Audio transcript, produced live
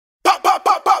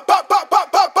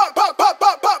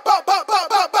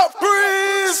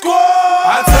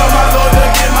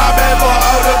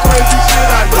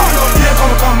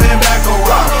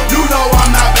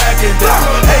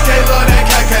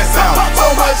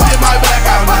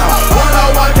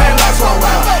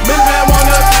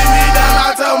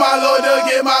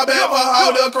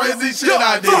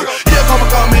I did. Here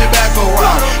coming back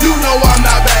around. You know I'm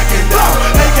not backing down.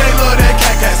 AK love that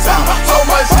cat sound. So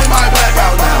much shit might black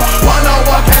out now. One on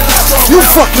one can't last so you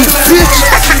fucking bitch.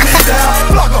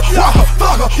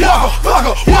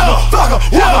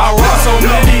 I rock so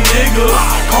many niggas.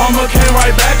 Karma came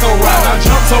right back around. I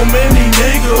jumped so many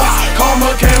niggas.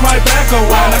 Karma came right back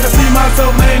around. I can see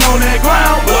myself laying on that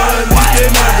ground. Blood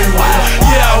leaking everywhere.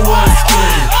 Yeah, I was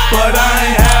scared, but I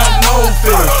ain't have no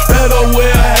fear. Better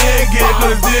wear a headgear,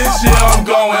 cause this year I'm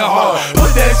going hard.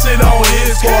 Put that shit on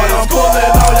his squad. I'm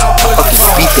pulling all y'all pussy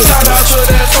hard.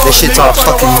 This shit's all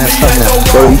fucking messed up now.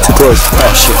 Bro, you too close.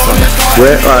 Oh shit, fuck.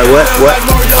 Where? Alright, what?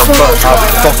 I'll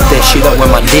fuck that shit up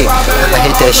with my dick. I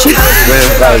hit that shit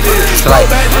like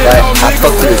I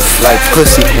fuck with it like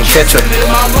pussy and ketchup.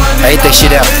 I hit that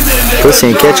shit out.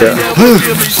 Pussy and ketchup.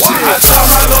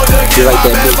 You like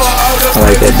that bitch? I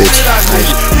like that bitch.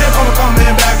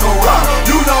 Coming back around.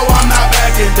 You know I'm not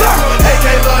backing down. AK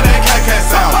love that cat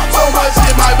sound. So much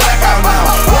shit might black out now.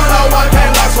 One on one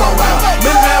can't last one round.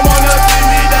 Miss man wanna see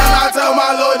me down. I tell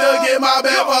my Lord to get my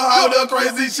back for all the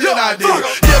crazy shit I did.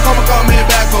 Here coming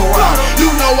back around. You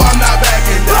know I'm not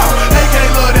backing down. AK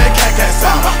love that cat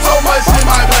sound. So much shit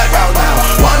might black out now.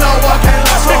 One on one can't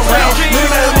last one round. Miss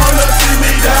man wanna see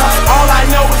me down. All I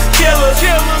know is killers.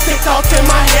 Sick thoughts in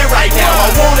my head right now. I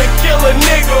wanna kill a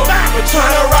nigga, but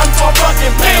tryna run for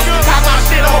fucking pound. Got my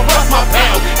shit, I'ma bust my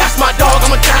pound. That's my dog,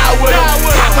 I'ma die with him.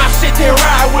 Got my shit, then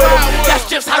ride with him. That's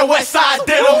just how the West Side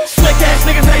did him. Slick ass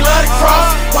niggas, they love to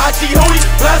cross. YG Hootie,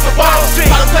 bless the ball. Try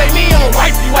to play me, I'ma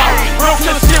wipe you out. Real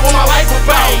killer shit with my life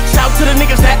about. Shout to the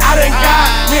niggas that I done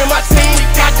got. Me and my team, we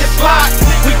got this locked.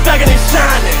 We thuggin' and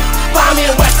shining. Find me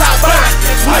in West Side Burn.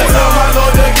 I tell my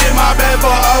Lord to get my back for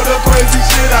all the crazy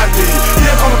shit I did.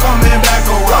 Here coming back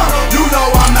around. You know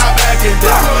I'm not backing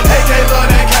down. AK love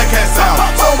that cat sound.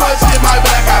 So much shit might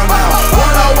black out now.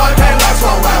 One on one can't last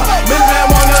one round. Miss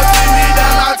man wanna see me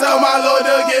down. I tell my Lord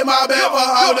to get my back for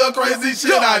all the crazy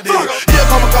shit I did. Here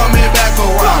coming back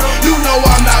around. You know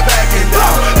I'm not backing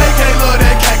down. AK love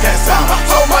that cat sound.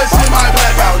 So much shit might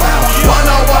black out now.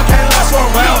 One on one can't last one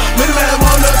round. Miss man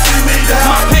wanna see me down.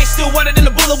 My paint still wetter than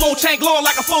the bullet wound chain, glowing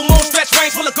like a full moon. Stretch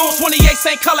range full of goons, 28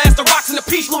 same color as the rocks in the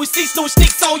peach. Louis C. Louis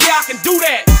sneaks on, yeah, I can do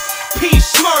that. Peach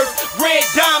Smurf, red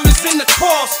diamonds in the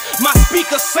cross. My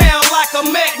speaker sound like a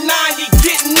Mac 90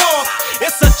 getting off.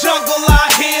 It's a jungle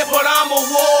out here, but I'm a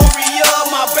warrior.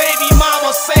 My baby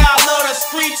mama say I love the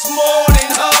streets more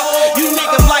than her. You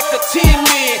niggas like the 10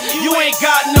 men, you ain't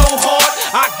got no heart.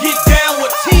 I get down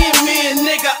with 10 men,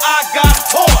 nigga, I got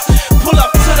heart. Pull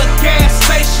up to the gas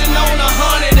station on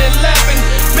 111.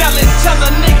 Bellin', tell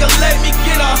a nigga let me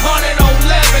get 100 on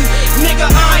 11. Nigga,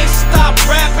 I ain't stop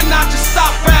rapping, I just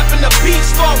stop rapping. The beat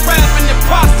start rapping and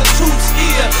prostitutes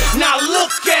here. Now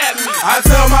look at me. I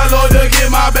tell my Lord to get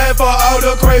my back for all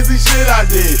the crazy shit I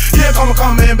did. Here coming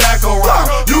back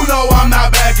around. You know I'm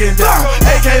not backing down.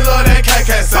 AK love that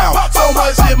cat sound. So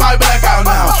much shit might black out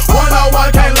now. One on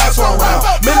one can't last one round.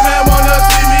 Miss man wanna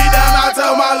see me down. I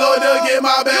tell my Lord to get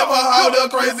my back for all the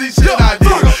crazy shit I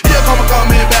did. Here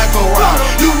coming back around.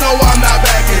 You know I'm not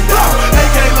backing down.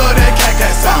 AK love that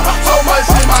cat sound. So much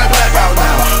shit might black out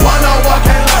now. One on one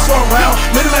can't last one round.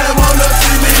 Miss man wanna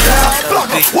see me down.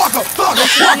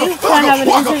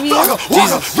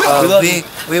 Jesus,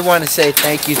 we want to say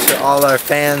thank you to all our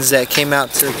fans that came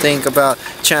out to think about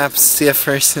Champs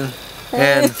Jefferson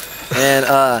and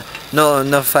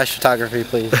no flash photography,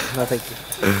 please. No, thank you.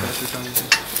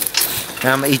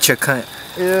 I'm gonna eat your cunt.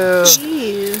 Ew.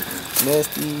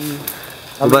 Nasty.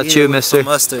 What about you, mister?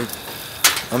 Mustard.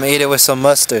 I'm gonna eat it with some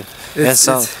mustard and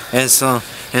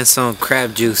some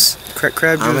crab juice. Crab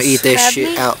juice. I'm gonna eat that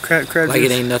shit out crab like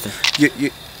juice. it ain't nothing.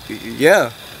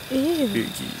 Yeah.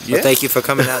 Well, thank you for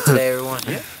coming out today, everyone.